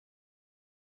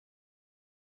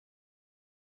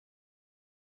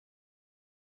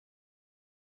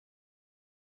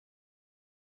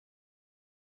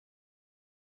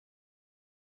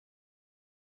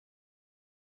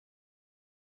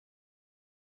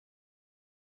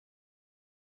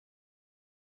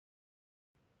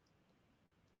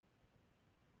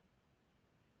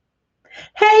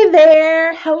Hey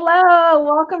there. Hello.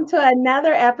 Welcome to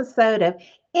another episode of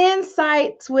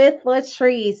Insights with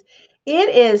Latrice.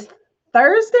 It is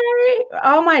Thursday.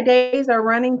 All my days are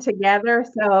running together,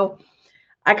 so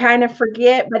I kind of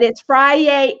forget, but it's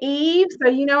Friday Eve. So,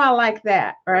 I like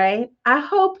that, right? I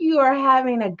hope you are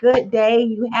having a good day.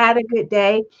 You had a good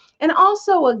day and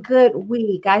also a good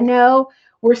week. I know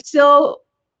we're still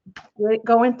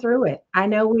going through it. I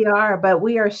know we are, but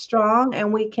we are strong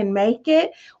and we can make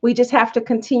it. We just have to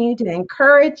continue to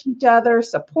encourage each other,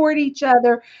 support each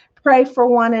other, pray for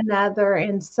one another.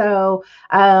 And so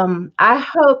I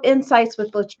hope Insights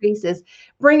with Latrice is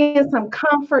bringing some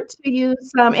comfort to you,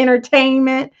 some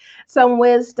entertainment, some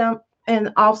wisdom,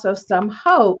 and also some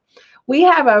hope. We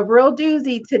have a real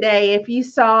doozy today. If you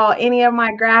saw any of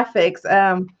my graphics,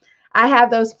 I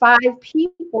have those five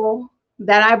people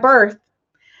that I birthed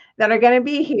that are going to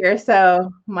be here.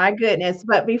 So, my goodness.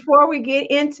 But before we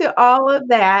get into all of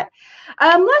that,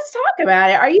 let's talk about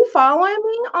it. Are you following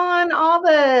me on all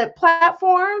the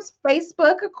platforms?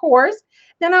 Facebook, of course.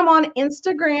 Then I'm on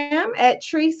Instagram at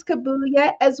Treese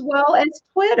Kabuya as well as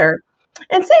Twitter.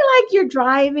 And say, like, you're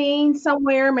driving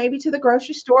somewhere, maybe to the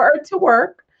grocery store or to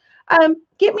work.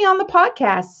 Get me on the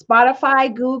podcast,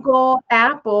 Spotify, Google,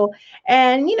 Apple.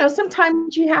 And,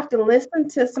 sometimes you have to listen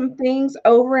to some things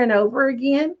over and over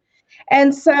again.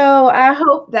 And so I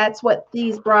hope that's what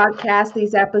these broadcasts,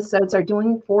 these episodes are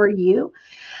doing for you.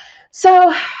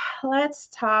 So let's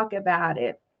talk about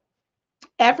it.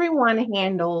 Everyone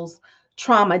handles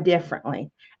trauma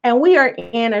differently. And we are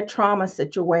in a trauma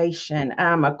situation,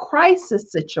 a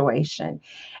crisis situation.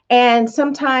 And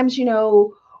sometimes,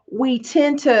 we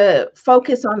tend to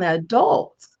focus on the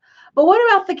adults. But what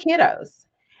about the kiddos?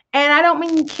 And I don't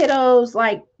mean kiddos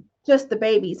like just the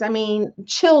babies. I mean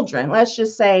children. Let's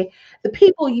just say the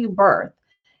people you birth,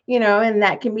 and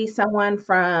that can be someone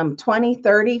from 20,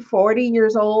 30, 40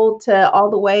 years old to all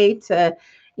the way to,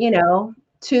 you know,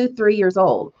 2, 3 years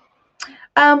old.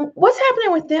 What's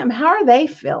happening with them? How are they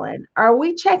feeling? Are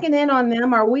we checking in on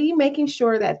them? Are we making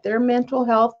sure that their mental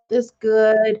health is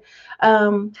good?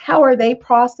 How are they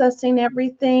processing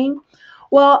everything?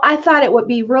 Well, I thought it would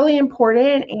be really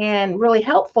important and really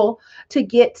helpful to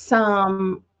get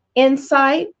some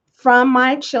insight from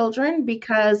my children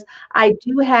because I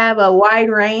do have a wide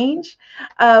range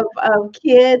of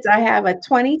kids. I have a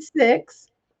 26,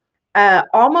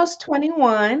 almost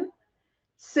 21,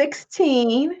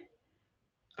 16,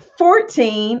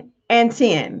 14, and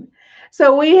 10.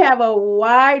 So we have a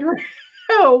wide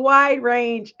a wide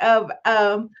range of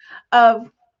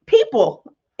people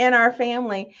in our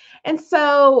family. And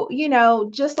so,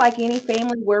 just like any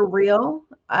family, we're real.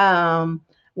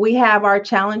 We have our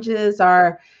challenges,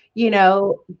 our,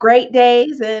 great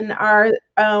days and our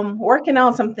working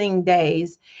on something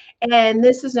days. And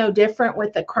this is no different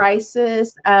with the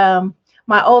crisis.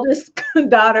 My oldest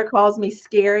daughter calls me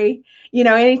scary.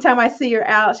 Anytime I see her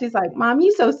out, she's like, Mom,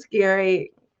 you so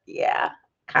scary. Yeah,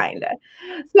 kind of.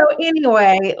 So,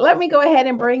 anyway, let me go ahead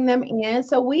and bring them in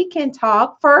so we can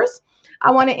talk. First,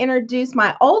 I want to introduce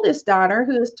my oldest daughter,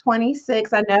 who is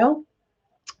 26. I know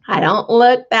I don't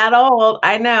look that old.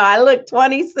 I know I look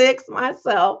 26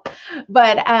 myself.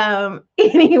 But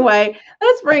anyway,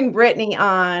 let's bring Brittany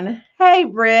on. Hey,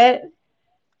 Britt,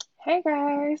 Hey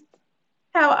guys,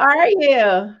 how are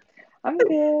you? I'm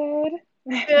good.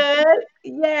 Good.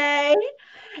 Yay.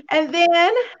 And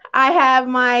then I have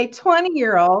my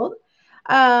 20-year-old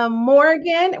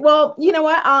Morgan. Well, you know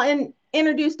what? I'll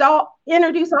introduce all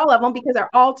of them because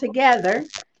they're all together.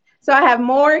 So I have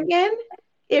Morgan,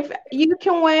 if you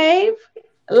can wave,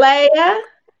 Leah,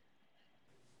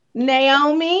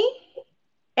 Naomi,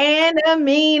 and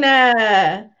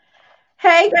Amina.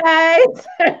 Hey guys.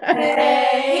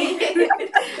 Hey.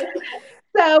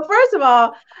 So first of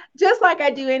all, just like I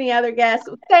do any other guest,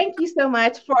 thank you so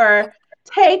much for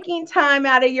taking time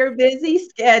out of your busy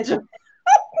schedule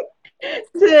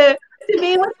to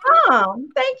be with mom.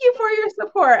 Thank you for your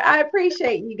support. I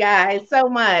appreciate you guys so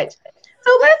much.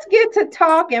 So let's get to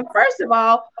talking. First of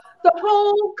all, the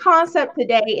whole concept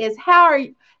today is how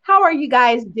are you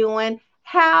guys doing?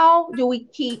 How do we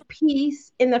keep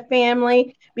peace in the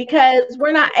family? Because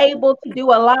we're not able to do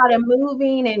a lot of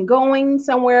moving and going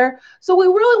somewhere. So we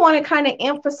really want to kind of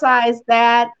emphasize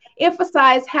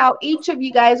how each of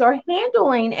you guys are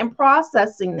handling and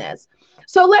processing this.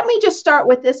 So let me just start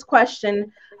with this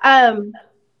question. Um,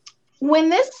 when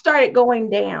this started going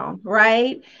down,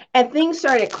 right, and things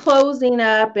started closing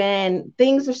up and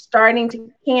things are starting to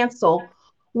cancel,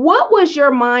 what was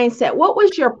your mindset? What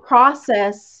was your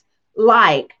process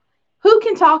like? Who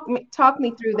can talk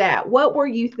me through that? What were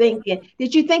you thinking?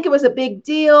 Did you think it was a big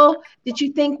deal? Did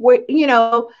you think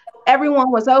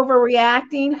everyone was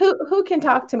overreacting? Who can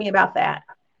talk to me about that?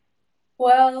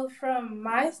 Well, from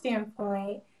my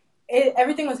standpoint,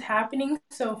 everything was happening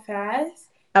so fast,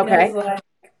 and it was Okay. like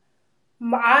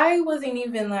I wasn't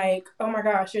even like, oh my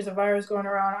gosh, there's a virus going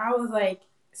around. I was like,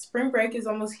 spring break is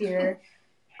almost here.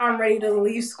 I'm ready to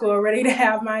leave school, ready to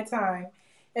have my time.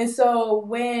 And so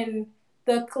when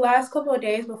the last couple of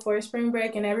days before spring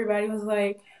break and everybody was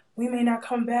like, we may not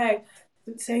come back,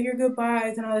 say your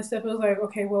goodbyes and all this stuff, it was like,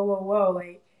 okay, whoa, whoa, whoa.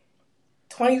 Like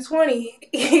 2020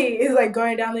 is like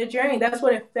going down the drain. That's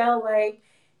what it felt like.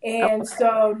 And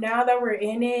so now that we're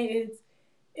in it,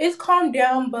 it's calmed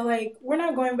down, but like we're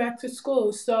not going back to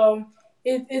school. So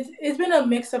it's been a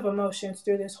mix of emotions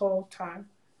through this whole time.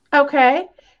 Okay.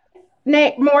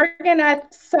 Nate Morgan, I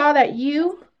saw that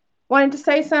you wanted to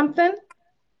say something.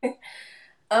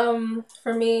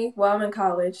 For me, well, I'm in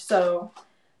college, so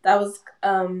that was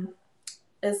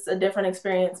it's a different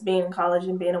experience being in college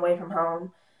and being away from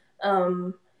home.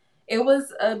 Um, it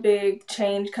was a big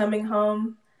change coming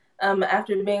home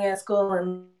after being at school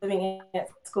and living at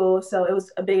school. So it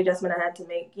was a big adjustment I had to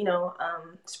make.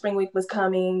 Spring week was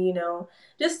coming.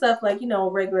 Just stuff like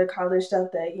regular college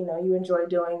stuff that you enjoy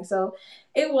doing. So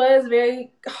it was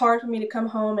very hard for me to come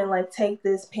home and like take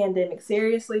this pandemic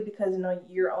seriously because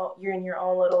you're in your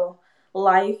own little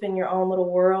life in your own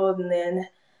little world, and then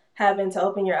having to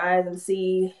open your eyes and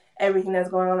see everything that's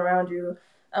going on around you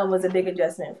was a big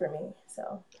adjustment for me.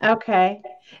 So Okay.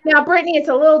 Now, Brittany, it's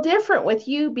a little different with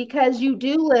you because you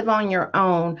do live on your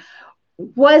own.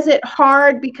 Was it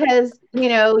hard because,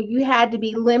 you had to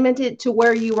be limited to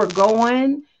where you were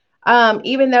going?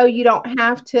 Even though you don't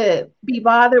have to be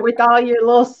bothered with all your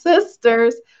little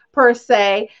sisters per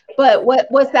se, but what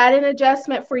was that an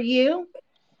adjustment for you?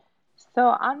 So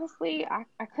honestly, I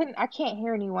can't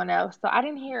hear anyone else. So I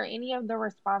didn't hear any of the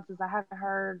responses. I haven't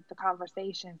heard the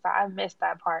conversation. So I missed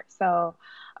that part. So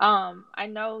I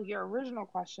know your original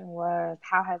question was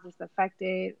how has this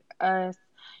affected us?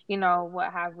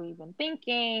 What have we been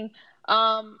thinking?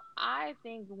 I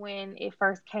think when it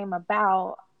first came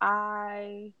about,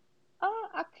 I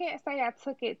can't say I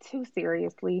took it too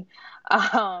seriously.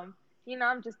 Um,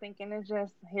 I'm just thinking it's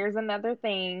just here's another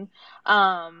thing.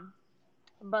 Um,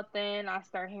 but then I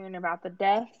start hearing about the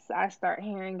deaths. I start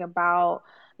hearing about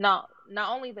not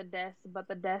only the deaths, but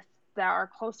the deaths that are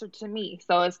closer to me.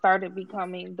 So it started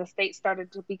becoming the state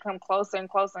started to become closer and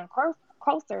closer and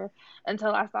closer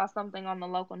until I saw something on the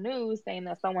local news saying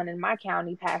that someone in my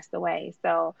county passed away.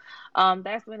 So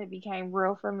that's when it became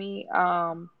real for me.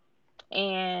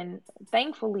 And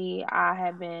thankfully, I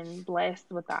have been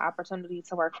blessed with the opportunity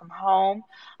to work from home.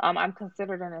 I'm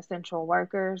considered an essential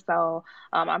worker, so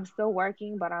I'm still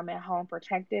working, but I'm at home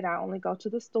protected. I only go to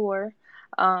the store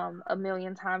a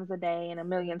million times a day and a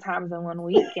million times in 1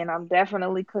 week, and I'm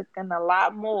definitely cooking a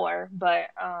lot more,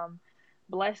 but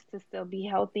blessed to still be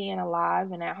healthy and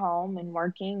alive and at home and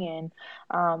working.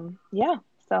 And yeah,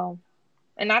 so,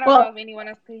 and I don't know Well, if anyone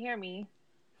else could hear me.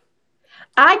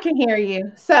 I can hear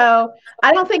you. So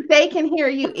I don't think they can hear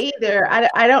you either.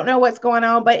 I don't know what's going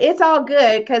on, but it's all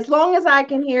good because long as I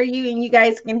can hear you and you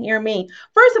guys can hear me.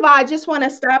 First of all, I just want to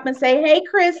stop and say, hey,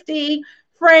 Christy,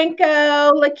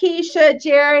 Franco, Lakeisha,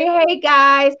 Jerry, hey,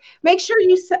 guys. Make sure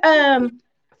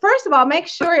first of all, make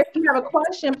sure if you have a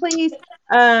question, please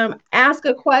ask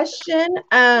a question.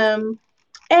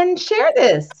 And share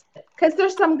this because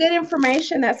there's some good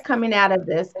information that's coming out of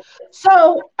this.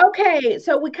 So, okay,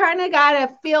 so we kind of got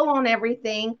a feel on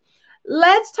everything.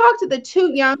 Let's talk to the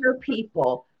two younger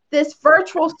people. This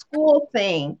virtual school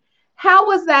thing, how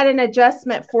was that an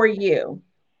adjustment for you?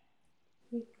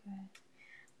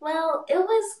 Well, it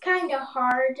was kind of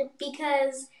hard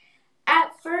because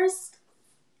at first,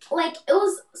 like, it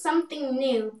was something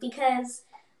new because,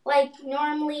 like,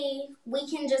 normally we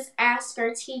can just ask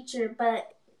our teacher,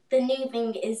 but the new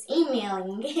thing is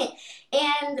emailing.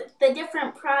 And the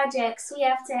different projects, we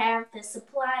have to have the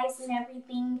supplies and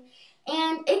everything.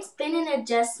 And it's been an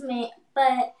adjustment,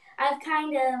 but I've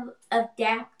kind of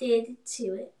adapted to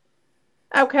it.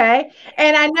 Okay.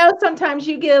 And I know sometimes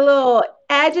you get a little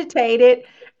agitated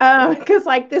because,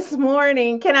 like this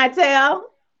morning, can I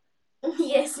tell?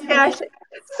 Yes, Yeah. ma'am.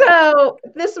 So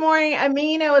this morning,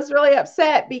 Amina was really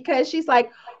upset because she's like,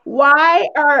 why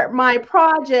are my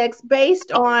projects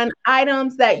based on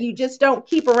items that you just don't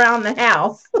keep around the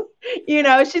house?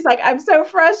 She's like, I'm so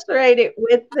frustrated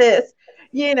with this.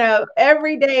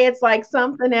 Every day it's like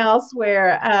something else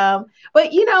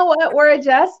but you know what? We're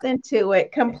adjusting to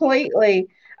it completely.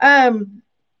 Um,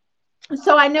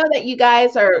 So I know that you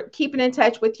guys are keeping in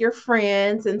touch with your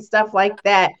friends and stuff like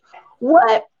that.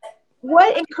 What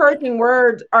what encouraging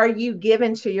words are you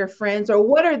giving to your friends, or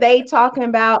what are they talking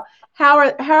about? How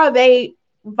are they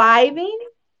vibing?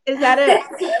 Is that a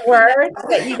word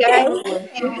that you guys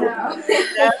use?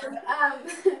 No.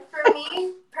 For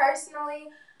me personally,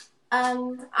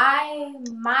 I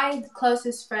my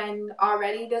closest friend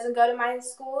already doesn't go to my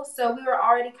school, so we were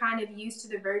already kind of used to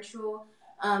the virtual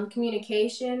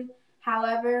communication.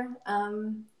 However,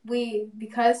 we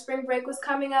because spring break was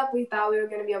coming up, we thought we were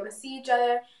going to be able to see each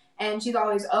other, and she's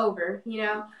always over, you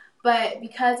know. But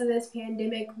because of this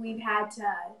pandemic, we've had to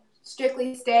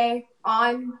strictly stay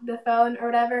on the phone or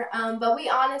whatever. But we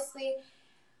honestly,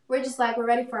 we're just like we're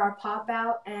ready for our pop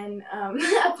out, and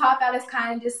a pop out is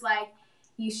kind of just like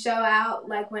you show out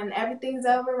like when everything's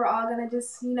over, we're all gonna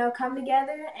just come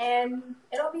together and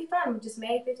it'll be fun. Just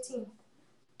May 15th.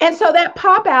 And so that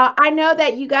pop out, I know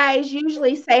that you guys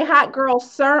usually say hot girl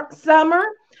summer,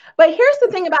 but here's the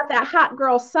thing about that hot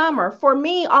girl summer. For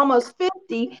me, almost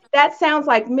 50, that sounds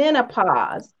like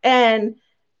menopause. And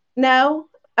no?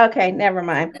 Okay, never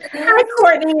mind. Hi,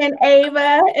 Courtney and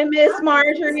Ava and Miss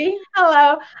Marjorie.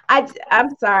 Hello.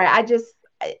 I'm sorry.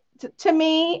 To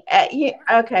me,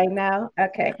 okay, no,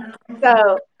 okay.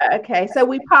 So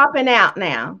we popping out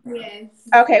now. Yes.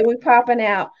 Okay, we popping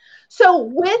out. So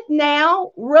with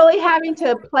now really having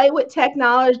to play with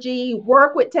technology,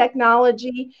 work with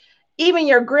technology, even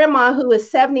your grandma who is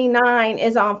 79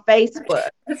 is on Facebook.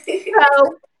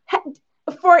 So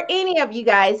for any of you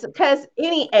guys, because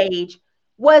any age,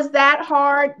 was that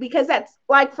hard? Because that's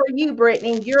like for you,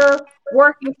 Brittany, you're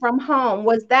working from home.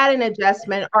 Was that an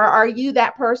adjustment? Or are you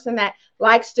that person that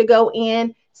likes to go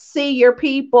in, see your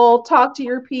people, talk to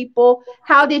your people?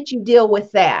 How did you deal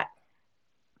with that?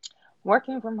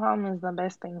 Working from home is the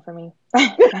best thing for me.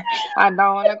 I don't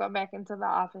want to go back into the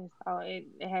office. So it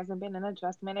hasn't been an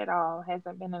adjustment at all.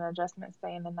 Hasn't been an adjustment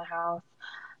staying in the house.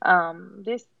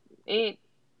 This it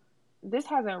this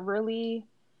hasn't really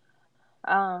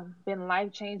been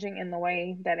life changing in the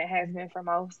way that it has been for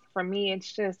most. For me,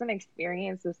 it's just an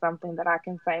experience of something that I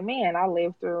can say, man, I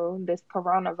lived through this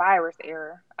coronavirus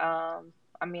era.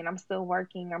 I mean, I'm still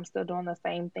working, I'm still doing the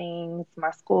same things. My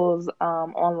school's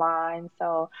online.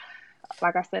 So,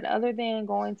 like I said, other than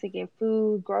going to get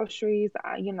food, groceries,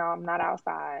 I'm not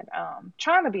outside.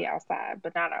 Trying to be outside,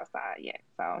 but not outside yet.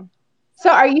 So, So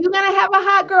are you going to have a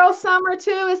hot girl summer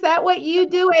too? Is that what you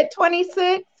do at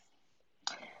 26?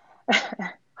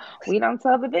 we don't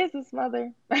tell the business,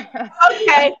 mother.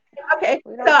 Okay. Okay.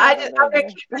 We So don't tell I'm the gonna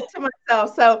business. keep it to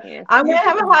myself. So Yes. I'm gonna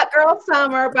have a hot girl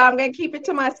summer, but I'm gonna keep it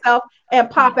to myself and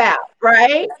pop out,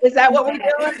 right? Is that what we're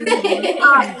doing?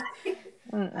 Mm-mm.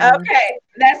 Mm-mm. Okay,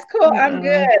 that's cool. I'm Mm-mm.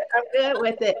 good. I'm good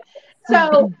with it.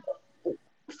 So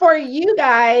for you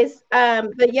guys,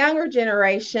 the younger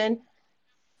generation,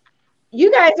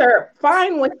 you guys are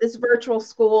fine with this virtual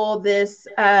school, this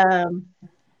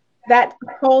that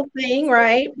whole thing,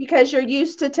 right? Because you're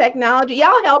used to technology.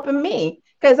 Y'all helping me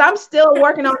because I'm still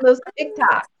working on those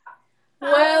TikToks.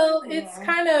 Well, it's Yeah.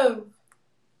 kind of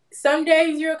some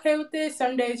days you're okay with this,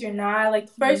 some days you're not. Like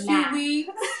the first few Nah.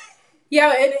 weeks,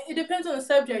 yeah, it depends on the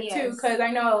subject too. Yes. Because I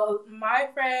know my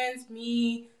friends,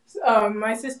 me,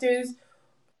 my sisters,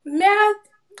 math.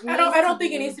 I don't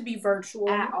think it needs to be virtual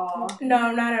At all.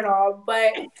 No, not at all.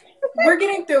 But we're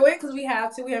getting through it because we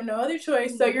have to. We have no other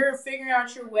choice. So you're figuring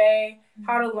out your way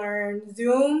how to learn.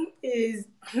 Zoom is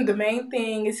the main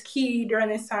thing. Is key during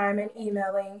this time, and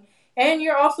emailing. And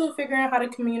you're also figuring out how to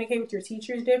communicate with your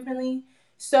teachers differently.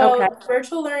 So Okay.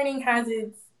 virtual learning has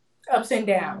its ups and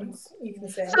downs, you can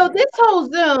say. So this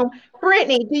whole Zoom,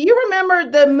 Brittany, do you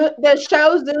remember the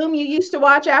show Zoom you used to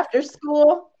watch after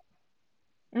school?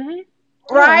 Hmm.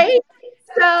 Yeah. Right?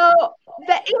 So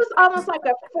that it was almost like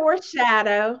a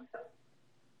foreshadow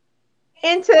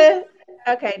into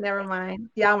okay, never mind.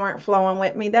 Y'all weren't flowing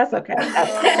with me. That's okay.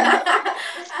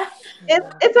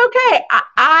 It's okay.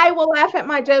 I will laugh at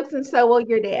my jokes and so will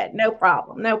your dad. No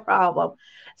problem. No problem.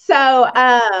 So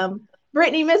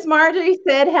Brittany, Miss Marjorie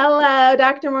said hello,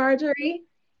 Dr. Marjorie.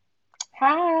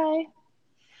 Hi.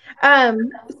 Um,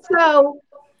 so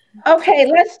okay,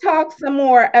 let's talk some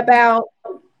more about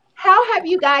how have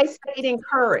you guys stayed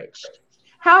encouraged?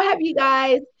 How have you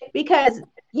guys, because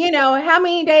how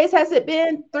many days has it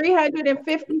been? Too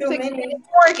 356 days, many.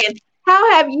 Morgan.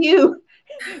 How have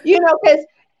because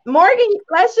Morgan,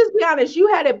 let's just be honest, you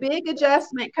had a big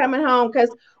adjustment coming home because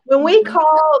when we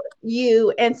called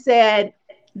you and said,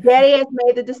 Daddy has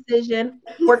made the decision,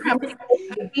 we're coming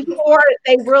before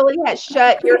they really had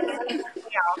shut your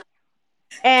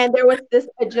and there was this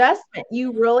adjustment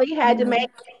you really had to make.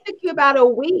 It took you about a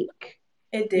week.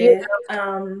 It You did.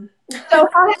 So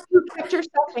how have you kept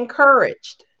yourself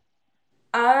encouraged?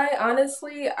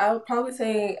 I would probably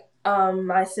say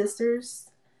my sisters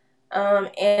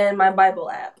and my Bible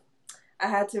app. I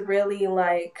had to really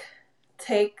like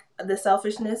take the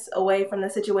selfishness away from the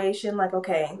situation. Like,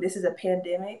 okay, this is a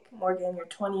pandemic. Morgan, you're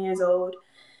 20 years old.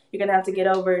 You're gonna have to get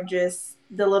over just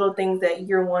the little things that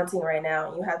you're wanting right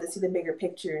now. You have to see the bigger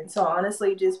picture. And so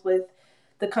honestly, just with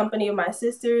the company of my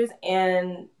sisters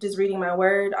and just reading my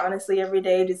word, honestly, every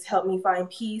day just helped me find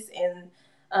peace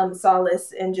and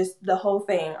solace and just the whole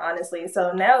thing, honestly.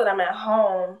 So now that I'm at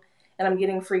home and I'm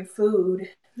getting free food,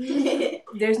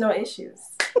 there's no issues.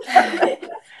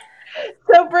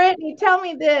 So Brittany, tell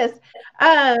me this.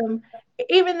 Um,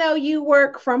 Even though you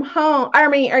work from home, I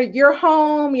mean, or you're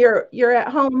home, you're at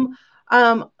home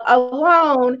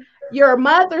alone, your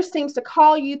mother seems to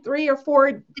call you 3 or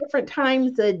 4 different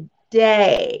times a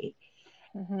day.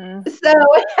 Hmm. So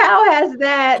how has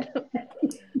that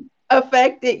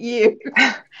affected you?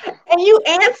 And you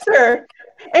answer.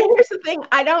 And here's the thing,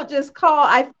 I don't just call,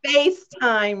 I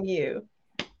FaceTime you.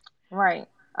 Right.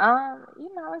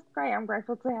 It's great. I'm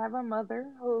grateful to have a mother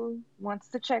who wants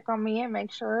to check on me and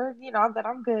make sure, that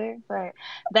I'm good. But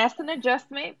that's an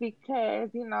adjustment because,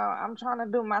 I'm trying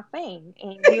to do my thing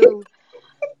and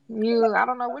I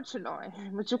don't know what you're doing,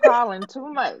 but you're calling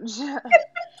too much.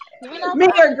 Me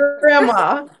But or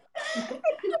grandma.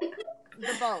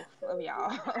 the both of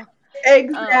y'all. um,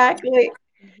 Exactly.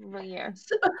 but yeah.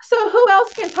 So who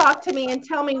else can talk to me and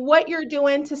tell me what you're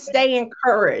doing to stay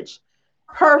encouraged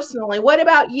personally? What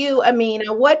about you,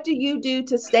 Amina? What do you do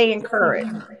to stay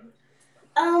encouraged?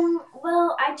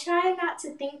 Well, I try not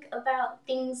to think about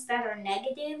things that are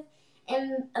negative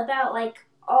and about like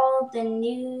all the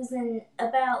news and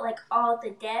about like all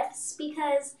the deaths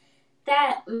because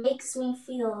that makes me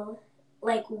feel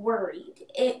like worried.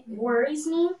 It worries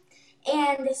me.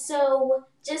 And so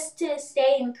just to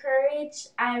stay encouraged,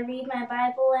 I read my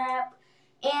Bible app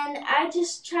and I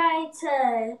just try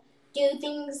to do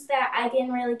things that I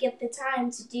didn't really get the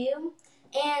time to do.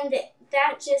 And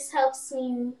that just helps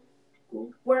me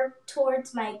work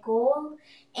towards my goal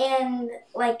and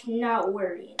like not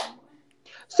worry anymore.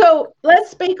 So let's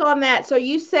speak on that. So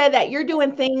you said that you're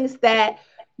doing things that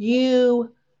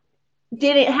you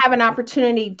didn't have an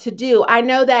opportunity to do. I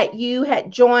know that you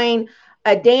had joined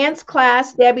a dance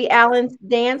class, Debbie Allen's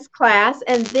dance class,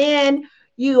 and then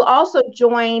you also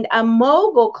joined a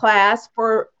mogul class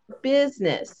for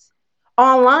business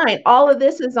online. All of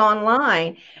this is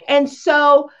online. And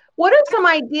so, what are some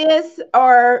ideas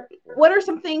or what are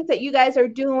some things that you guys are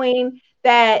doing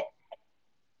that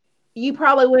you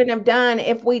probably wouldn't have done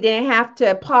if we didn't have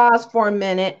to pause for a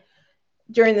minute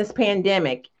during this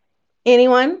pandemic?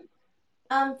 Anyone?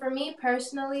 For me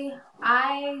personally,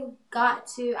 I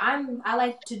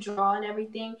like to draw and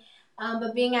everything.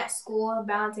 But being at school,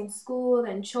 balancing school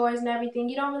and chores and everything,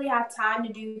 you don't really have time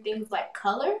to do things like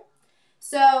color.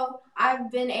 So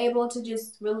I've been able to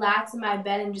just relax in my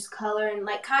bed and just color and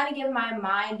like kind of give my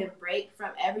mind a break from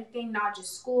everything, not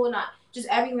just school, not just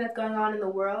everything that's going on in the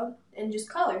world, and just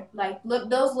color. Like look,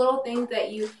 those little things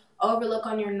that you overlook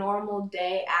on your normal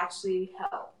day actually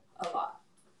help a lot.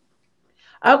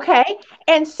 Okay.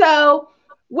 And so,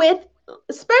 with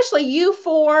especially you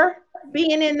four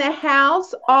being in the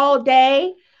house all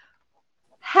day,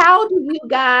 how do you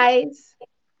guys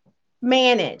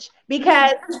manage?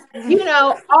 Because,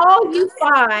 all you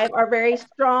five are very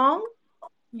strong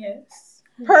Yes.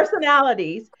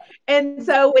 personalities. And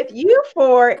so, with you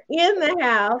four in the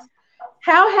house,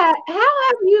 how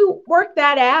have you worked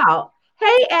that out?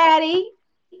 Hey, Addie.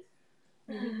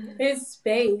 It's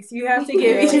space. You have to give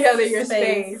Yes, each other your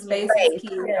space. Space is Grace.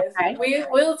 key. Yes. Okay.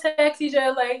 We'll text each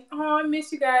other like, oh, I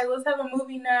miss you guys. Let's have a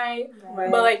movie night. Right.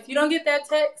 But like if you don't get that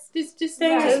text, just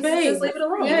stay in your Right. space. Just leave it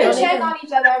alone. Yeah. We Don't check even- on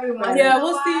each other every once in Yeah, a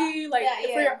we'll while. see. Like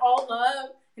if we're all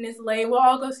up and it's late, we'll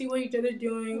all go see what each other's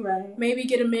doing. Right. Maybe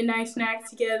get a midnight snack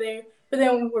together. But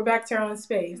then we're back to our own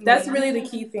space. That's really the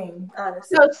key thing.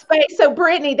 Honestly. So space. So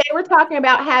Brittany, they were talking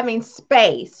about having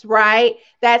space, right?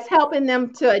 That's helping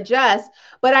them to adjust.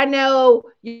 But I know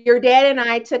your dad and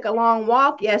I took a long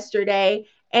walk yesterday,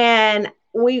 and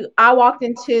I walked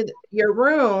into your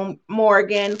room,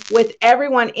 Morgan, with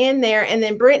everyone in there, and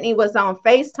then Brittany was on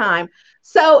FaceTime.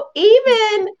 So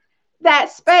even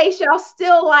that space, y'all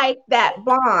still like that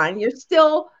bond. You're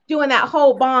still doing that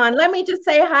whole bond. Let me just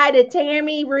say hi to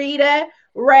Tammy, Rita,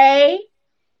 Ray.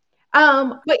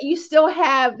 But you still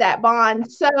have that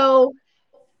bond. So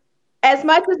as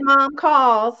much as mom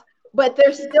calls, but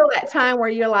there's still that time where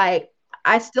you're like,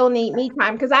 I still need me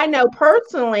time. Because I know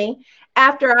personally,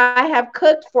 after I have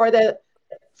cooked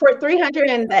for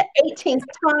 318th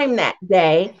time that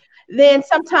day, then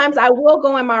sometimes I will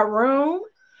go in my room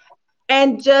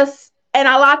and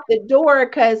I lock the door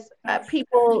because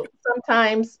people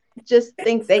sometimes just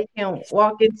think they can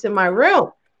walk into my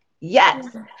room.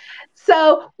 Yes.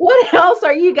 So, what else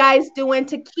are you guys doing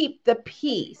to keep the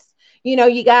peace?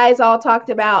 You guys all talked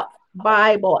about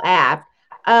Bible app.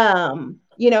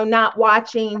 Not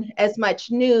watching as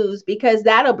much news because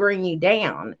that'll bring you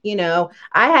down.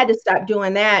 I had to stop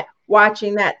doing that,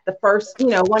 watching that the first,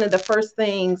 one of the first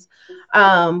things.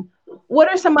 What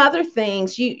are some other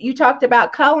things? You talked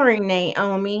about coloring,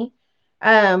 Naomi.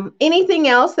 Anything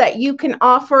else that you can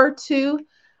offer to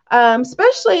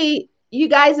especially you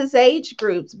guys as age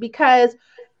groups, because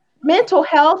mental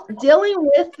health, dealing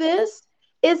with this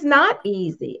is not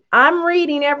easy. I'm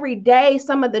reading every day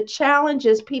some of the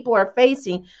challenges people are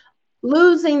facing,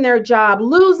 losing their job,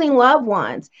 losing loved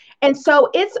ones. And so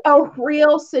it's a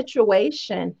real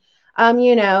situation.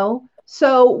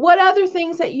 So what other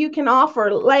things that you can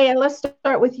offer? Leah, let's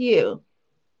start with you.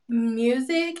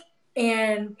 Music,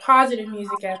 and positive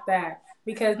music at that,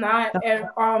 because not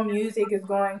all music is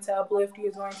going to uplift you,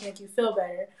 is going to make you feel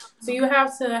better. So you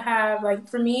have to have, like,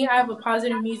 for me, I have a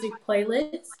positive music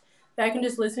playlist that I can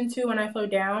just listen to when I feel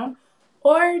down,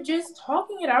 or just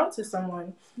talking it out to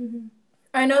someone. Mm-hmm.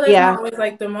 I know that's Yeah. not always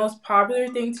like the most popular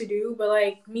thing to do, but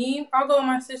like me, I'll go in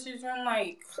my sister's room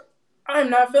like, I'm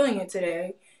not feeling it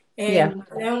today, Yeah.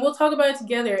 and we'll talk about it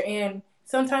together. And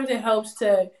sometimes it helps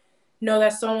to know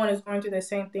that someone is going through the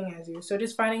same thing as you. So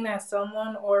just finding that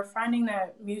someone, or finding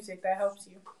that music that helps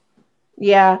you.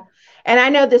 Yeah. And I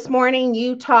know this morning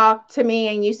you talked to me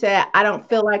and you said, I don't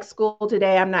feel like school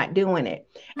today. I'm not doing it.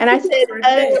 And I said, First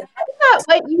day. that's not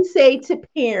what you say to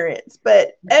parents,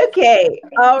 but okay.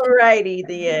 All righty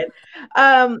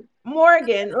then.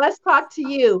 Morgan, let's talk to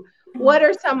you. What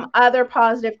are some other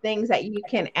positive things that you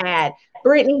can add?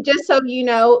 Brittany, just so you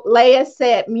know, Leah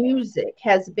said music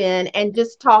has been and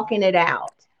just talking it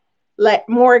out. Let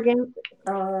Morgan.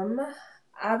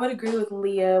 I would agree with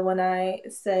Leah when I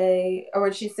say, or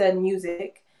when she said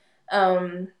music.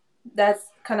 That's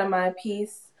kind of my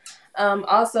piece.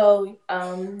 Also,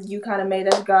 you kind of made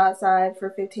us go outside for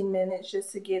 15 minutes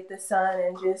just to get the sun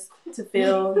and just to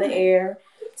feel the air.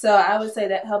 So I would say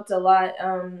that helped a lot.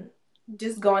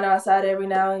 Just going outside every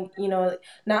now and,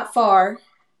 not far,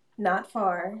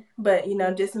 but,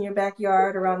 just in your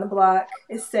backyard, around the block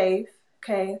is safe.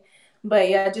 Okay. But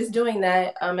yeah, just doing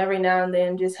that every now and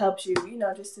then just helps you,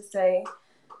 just to stay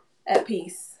at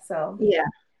peace. So Yeah.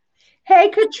 Hey,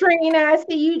 Katrina, I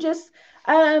see you just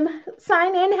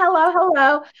sign in.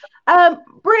 Hello, hello.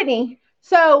 Brittany,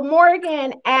 so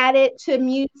Morgan added to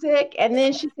music, and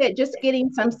then she said just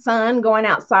getting some sun, going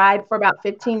outside for about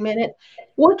 15 minutes.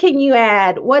 What can you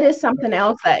add? What is something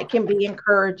else that can be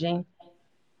encouraging?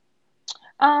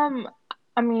 Um,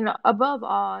 I mean, above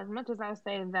all, as much as I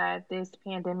say that this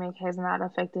pandemic has not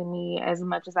affected me as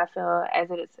much as I feel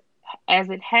as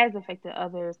it has affected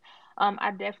others,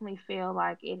 I definitely feel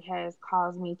like it has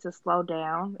caused me to slow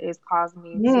down. It's caused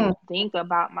me Hmm. to think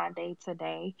about my day to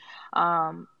day.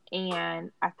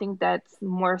 And I think that's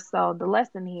more so the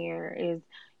lesson here is,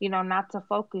 not to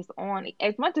focus on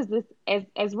as much as this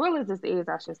as real as this is,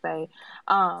 I should say.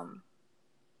 Um,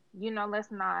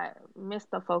 let's not miss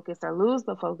the focus or lose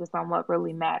the focus on what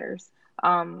really matters.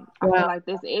 I feel Wow. like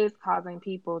this is causing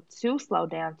people to slow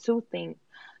down, to think,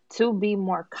 to be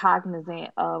more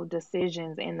cognizant of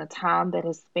decisions and the time that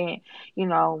is spent,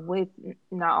 with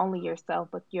not only yourself,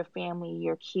 but your family,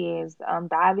 your kids,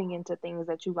 diving into things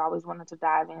that you've always wanted to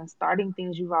dive in, starting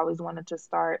things you've always wanted to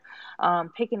start,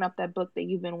 picking up that book that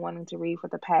you've been wanting to read for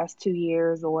the past 2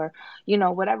 years, or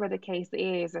whatever the case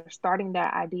is, or starting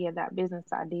that idea, that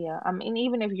business idea. And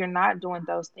even if you're not doing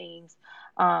those things,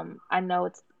 I know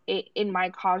it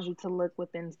might cause you to look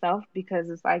within self, because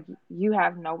it's like you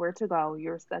have nowhere to go.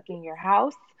 You're stuck in your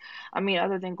house. I mean,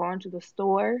 other than going to the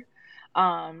store,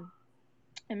 um,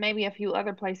 and maybe a few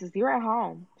other places, you're at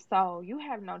home. So you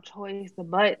have no choice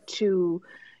but to,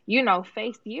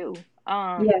 face you.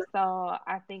 Yeah. So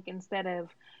I think instead of,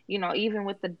 even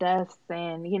with the deaths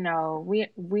and,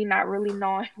 we not really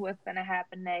knowing what's gonna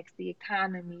happen next, the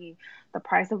economy, the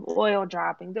price of oil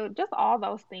dropping, just all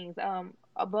those things.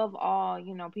 Above all,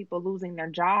 people losing their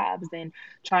jobs and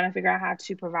trying to figure out how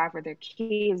to provide for their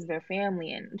kids, their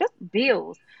family, and just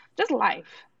bills, just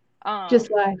life. Just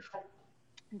Um, life.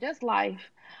 just life.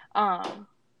 Um,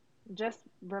 just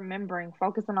remembering,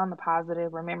 focusing on the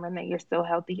positive, remembering that you're still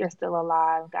healthy, you're still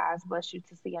alive. God's bless you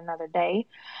to see another day.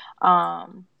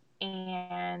 Um,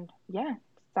 and yeah,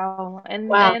 So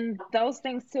Wow. and those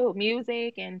things too,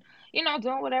 music and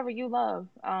doing whatever you love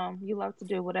to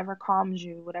do, whatever calms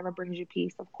you, whatever brings you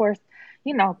peace. Of course,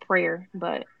 prayer,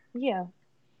 but yeah,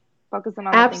 focusing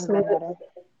on the things that Absolutely. matter.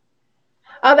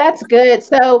 Oh, that's good.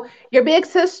 So your big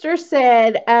sister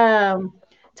said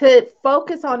to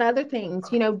focus on other things,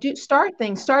 do start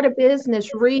things, start a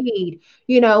business, read,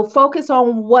 focus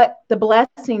on what the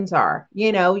blessings are,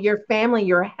 your family,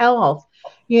 your health,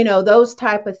 those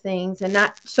type of things, and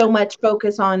not so much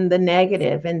focus on the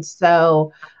negative. And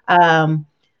so um,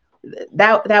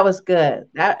 that was good.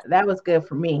 That was good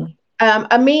for me.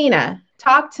 Amina,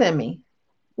 talk to me.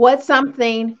 What's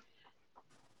something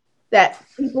that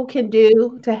people can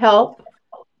do to help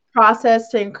process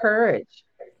to encourage?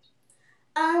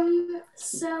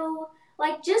 So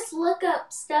like just look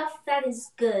up stuff that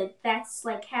is good, that's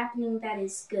like happening, that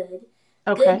is good.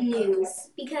 Good Okay. news.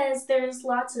 Because there's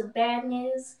lots of bad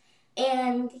news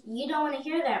and you don't want to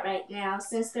hear that right now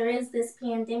since there is this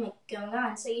pandemic going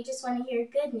on. So you just want to hear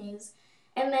good news.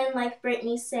 And then like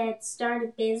Brittany said, start a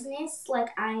business like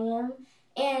I am.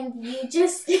 And you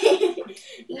just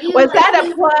you Was like that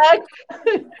a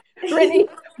plug? Brittany,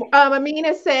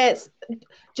 Amina says,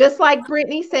 just like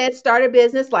Brittany said, start a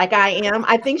business like I am.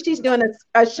 I think she's doing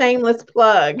a shameless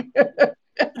plug.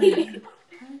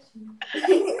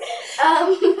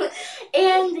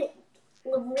 and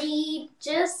read,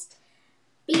 just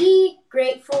be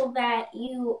grateful that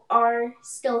you are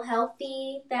still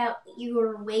healthy, that you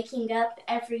are waking up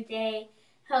every day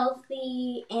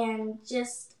healthy and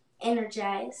just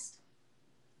energized.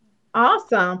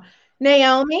 Awesome.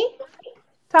 Naomi,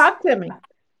 talk to me.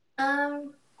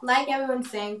 Um, like everyone's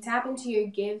saying, tap into your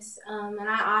gifts. And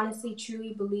I honestly,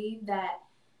 truly believe that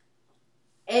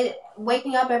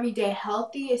waking up every day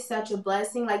healthy is such a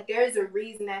blessing. Like there's a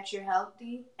reason that you're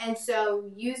healthy, and so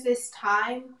use this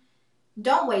time.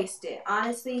 Don't waste it.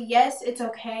 Honestly, yes, it's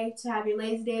okay to have your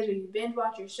lazy days or you binge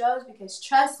watch your shows because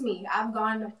trust me, I've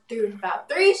gone through about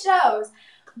 3 shows,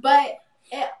 but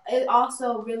it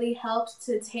also really helps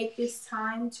to take this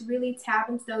time to really tap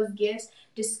into those gifts,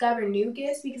 discover new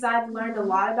gifts because I've learned a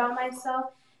lot about myself.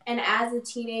 And as a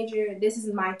teenager, this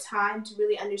is my time to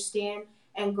really understand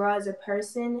and grow as a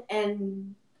person.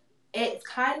 And it's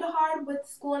kind of hard with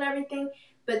school and everything,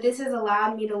 but this has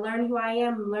allowed me to learn who I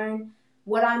am, learn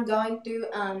what I'm going through,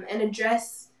 and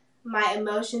address my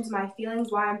emotions, my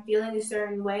feelings, why I'm feeling a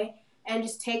certain way, and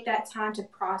just take that time to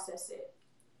process it.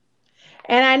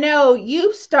 And I know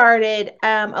you started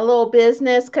a little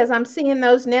business because I'm seeing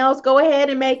those nails. Go ahead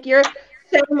and make your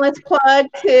shameless plug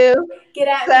too. Get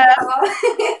at So,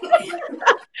 me, y'all.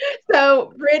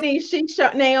 so Brittany,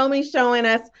 Naomi showing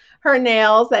us her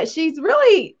nails that she's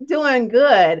really doing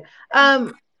good.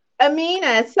 Um,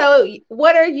 Amina, so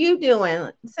what are you doing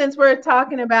since we're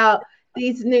talking about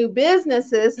these new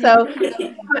businesses? So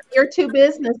your two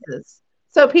businesses,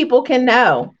 so people can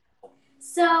know.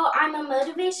 So I'm a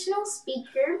motivational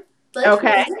speaker, book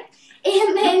Okay. reader,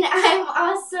 and then I'm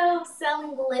also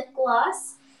selling lip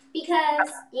gloss because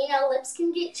lips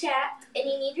can get chapped, and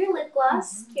you need your lip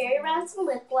gloss. Carry around some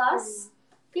lip gloss.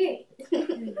 Period.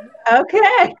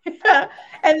 Okay.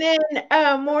 And then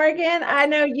Morgan, I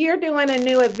know you're doing a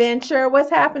new adventure. What's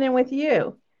happening with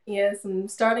you? Yes, I'm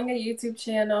starting a YouTube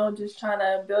channel, just trying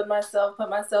to build myself, put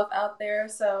myself out there.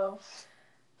 So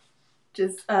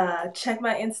just check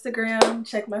my Instagram,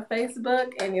 check my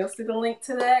Facebook, and you'll see the link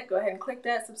to that. Go ahead and click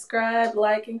that, subscribe,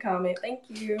 like, and comment. Thank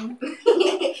you.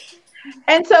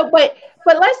 And so, but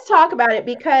let's talk about it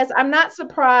because I'm not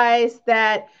surprised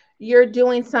that you're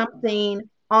doing something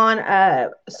on a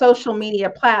social media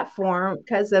platform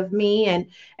because of me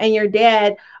and your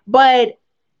dad. But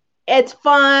it's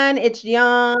fun, it's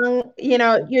young,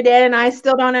 your dad and I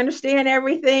still don't understand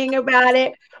everything about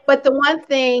it. But the one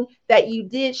thing that you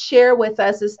did share with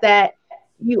us is that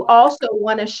you also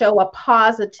want to show a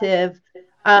positive,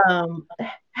 um,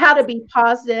 how to be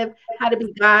positive, how to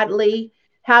be godly,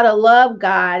 how to love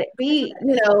God,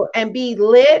 and be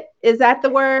lit. Is that the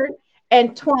word?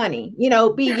 And 20,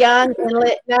 be young and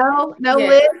lit. No, no Yes,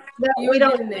 lit. No, you we were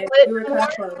don't getting it. lit You were no kind more.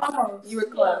 of close. Almost. You were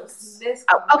close. This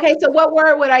Okay, so what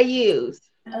word would I use?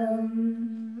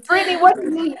 Um, Brittany, what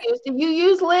do you use? Do you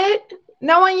use lit?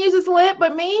 No one uses lit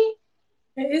but me?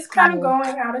 It's kind of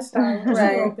going out of style just a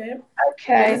little right. bit. But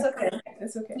Okay. it's okay.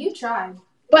 It's okay. you tried.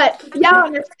 But y'all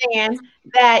understand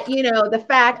that, the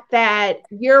fact that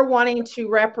you're wanting to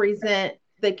represent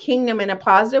the kingdom in a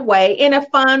positive way, in a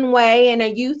fun way, in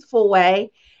a youthful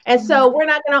way. And so we're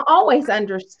not going to always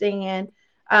understand.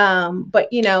 But,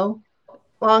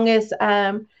 long as,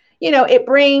 it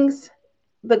brings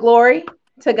the glory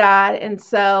to God. And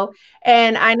so,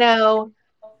 and I know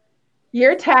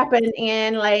You're tapping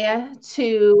in, Leah,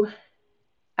 to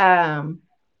um,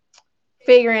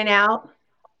 figuring out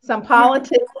some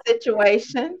politics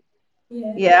situation.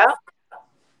 Yes. Yep,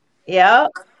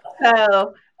 yep.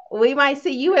 So we might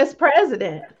see you as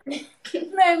president.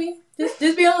 Maybe. Just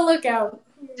be on the lookout.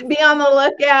 To be on the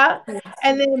lookout.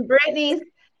 And then Brittany's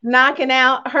knocking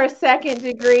out her second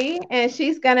degree, and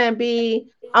she's going to be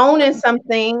owning some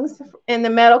things in the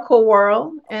medical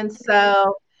world. And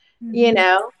so, you Mm-hmm.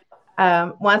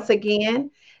 know, once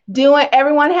again, doing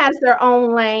everyone has their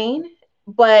own lane.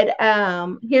 But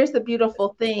here's the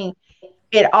beautiful thing,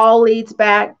 it all leads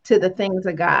back to the things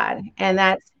of God. And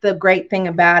that's the great thing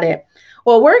about it.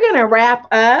 Well, we're going to wrap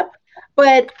up,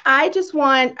 but I just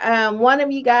want one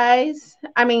of you guys,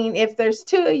 I mean, if there's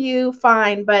two of you,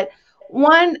 fine, but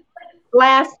one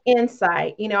last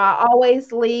insight. I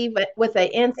always leave it with an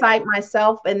insight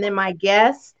myself and then my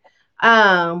guest.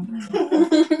 Um,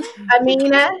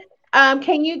 Amina,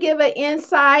 can you give an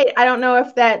insight? I don't know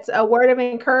if that's a word of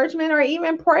encouragement or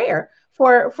even prayer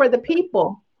for the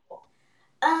people.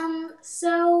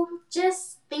 So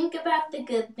just think about the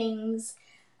good things.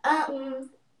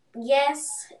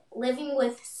 Yes, living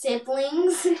with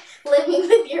siblings, living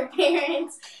with your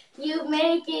parents,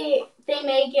 they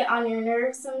may get on your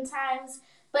nerves sometimes,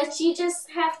 but you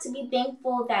just have to be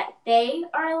thankful that they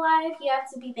are alive. You have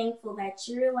to be thankful that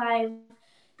you're alive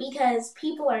because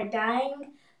people are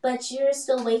dying, but you're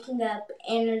still waking up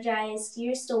energized,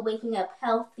 you're still waking up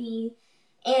healthy,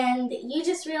 and you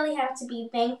just really have to be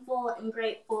thankful and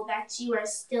grateful that you are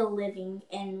still living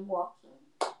and walking.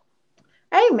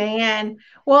 Amen.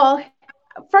 Well,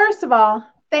 first of all,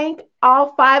 thank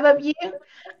all five of you.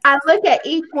 I look at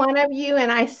each one of you and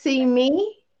I see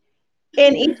me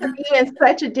in each of you in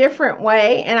such a different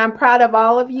way. And I'm proud of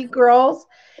all of you girls.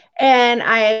 And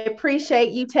I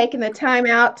appreciate you taking the time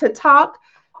out to talk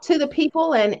to the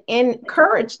people and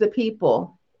encourage the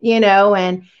people,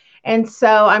 and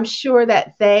so I'm sure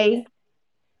that they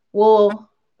will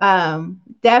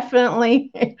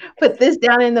definitely put this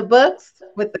down in the books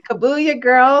with the Kabuya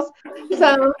girls.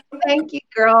 So thank you,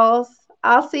 girls.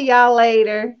 I'll see y'all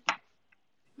later.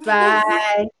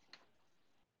 Bye.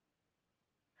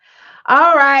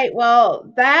 All right.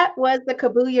 Well, that was the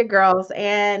Kabuya girls.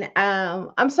 And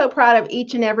I'm so proud of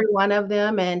each and every one of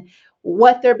them and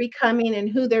what they're becoming and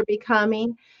who they're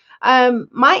becoming.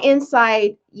 My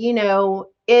insight,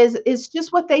 is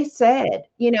just what they said.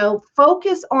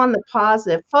 Focus on the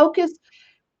positive.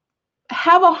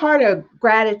 Have a heart of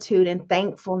gratitude and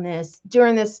thankfulness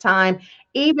during this time,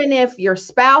 even if your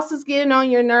spouse is getting on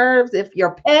your nerves, if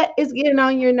your pet is getting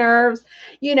on your nerves,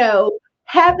 you know,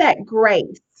 have that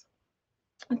grace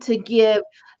to give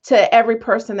to every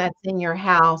person that's in your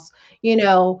house. You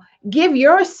know, give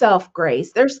yourself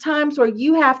grace. There's times where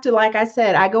you have to, like I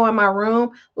said, I go in my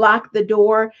room, lock the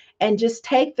door, and just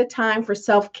take the time for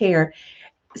self care.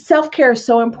 Self care is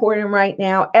so important right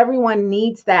now. Everyone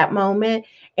needs that moment.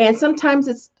 And sometimes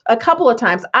it's a couple of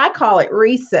times. I call it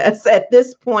recess at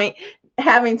this point,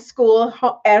 having school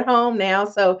at home now.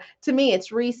 So to me,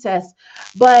 it's recess.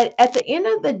 But at the end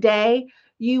of the day,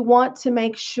 you want to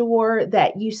make sure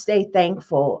that you stay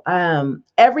thankful.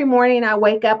 Every morning I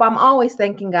wake up, I'm always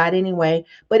thanking God anyway,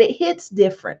 but it hits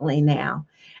differently now.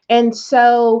 And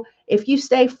so if you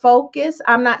stay focused,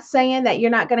 I'm not saying that you're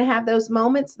not going to have those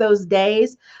moments, those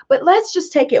days, but let's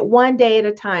just take it one day at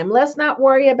a time. Let's not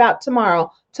worry about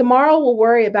tomorrow. Tomorrow will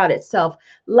worry about itself.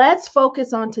 Let's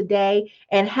focus on today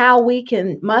and how we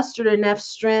can muster enough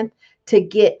strength to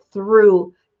get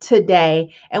through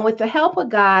today. And with the help of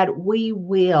God, we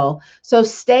will. So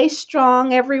stay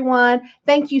strong, everyone.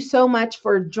 Thank you so much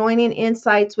for joining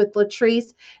Insights with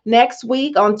Latrice. Next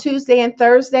week on Tuesday and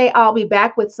Thursday, I'll be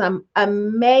back with some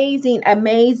amazing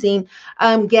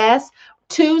guests.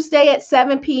 Tuesday at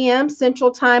 7 p.m. Central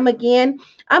Time again.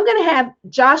 I'm going to have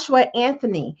Joshua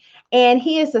Anthony, and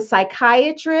he is a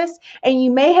psychiatrist, and you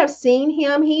may have seen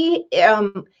him.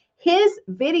 His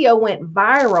video went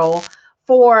viral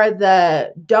for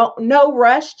the Don't No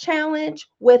Rush challenge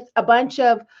with a bunch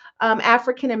of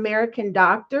African American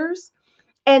doctors.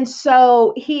 And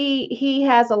so he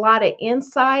has a lot of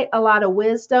insight, a lot of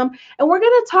wisdom, and we're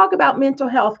going to talk about mental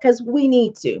health because we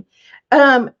need to.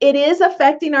 It is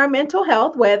affecting our mental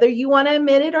health, whether you want to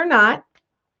admit it or not.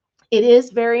 It is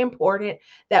very important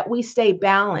that we stay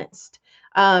balanced,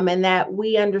 and that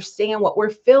we understand what we're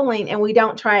feeling and we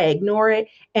don't try to ignore it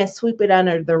and sweep it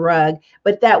under the rug,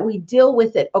 but that we deal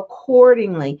with it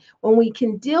accordingly. When we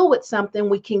can deal with something,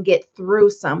 we can get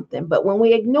through something. But when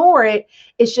we ignore it,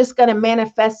 it's just going to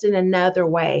manifest in another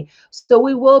way. So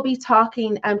we will be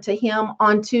talking to him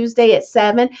on Tuesday at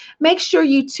 7. Make sure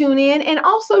you tune in and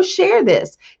also share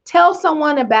this. Tell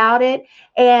someone about it.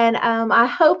 And I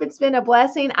hope it's been a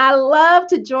blessing. I love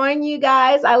to join you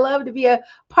guys. I love to be a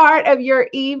part of your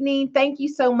evening. Thank you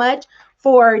so much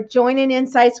for joining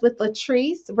Insights with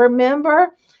Latrice. Remember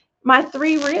my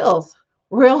three reels: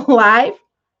 real life,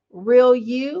 real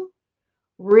you,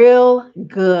 real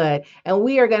good. And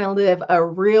we are going to live a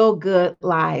real good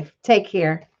life. Take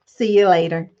care. See you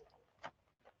later.